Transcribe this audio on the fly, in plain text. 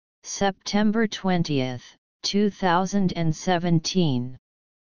September 20, 2017.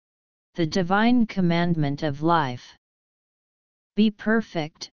 The Divine Commandment of Life. Be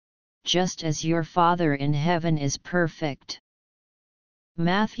perfect, just as your Father in heaven is perfect.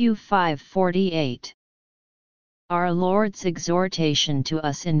 Matthew 5:48. Our Lord's exhortation to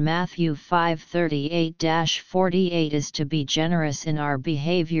us in Matthew 5:38-48 is to be generous in our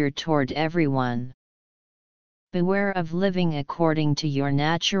behavior toward everyone. Beware of living according to your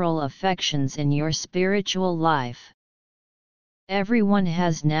natural affections in your spiritual life. Everyone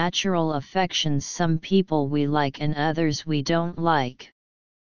has natural affections, some people we like and others we don't like.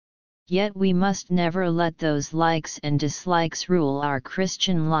 Yet we must never let those likes and dislikes rule our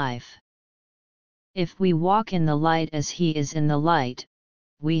Christian life. If we walk in the light as He is in the light,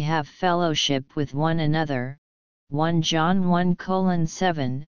 we have fellowship with one another, 1 John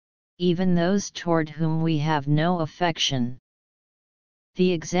 1:7, even those toward whom we have no affection.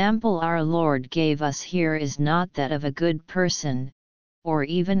 The example our Lord gave us here is not that of a good person, or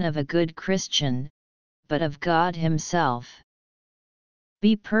even of a good Christian, but of God Himself.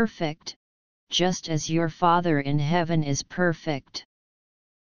 Be perfect, just as your Father in heaven is perfect.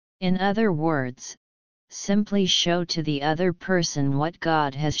 In other words, simply show to the other person what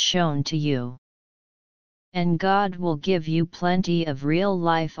God has shown to you. And God will give you plenty of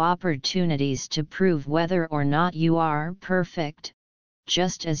real-life opportunities to prove whether or not you are perfect,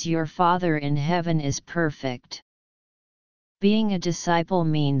 just as your Father in heaven is perfect. Being a disciple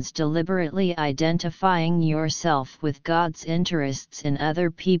means deliberately identifying yourself with God's interests in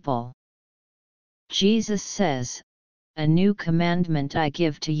other people. Jesus says, "A new commandment I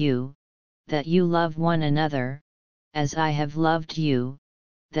give to you, that you love one another, as I have loved you,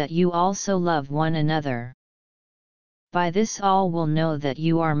 that you also love one another. By this all will know that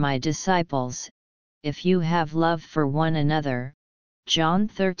you are my disciples, if you have love for one another." John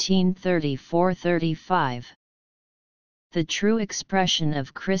 13:34-35. The true expression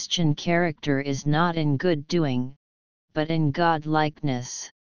of Christian character is not in good doing, but in God-likeness.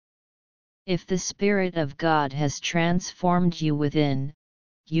 If the Spirit of God has transformed you within,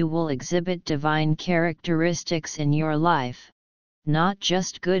 you will exhibit divine characteristics in your life, not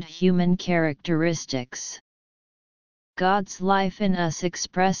just good human characteristics. God's life in us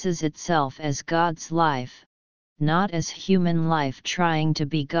expresses itself as God's life, not as human life trying to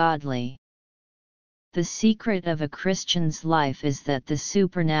be godly. The secret of a Christian's life is that the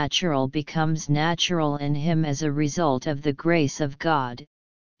supernatural becomes natural in him as a result of the grace of God,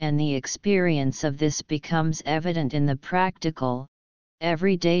 and the experience of this becomes evident in the practical,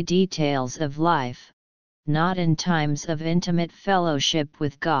 everyday details of life, not in times of intimate fellowship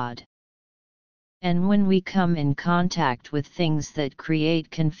with God. And when we come in contact with things that create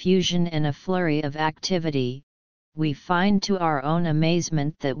confusion and a flurry of activity, we find to our own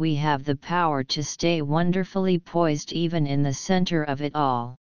amazement that we have the power to stay wonderfully poised even in the center of it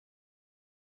all.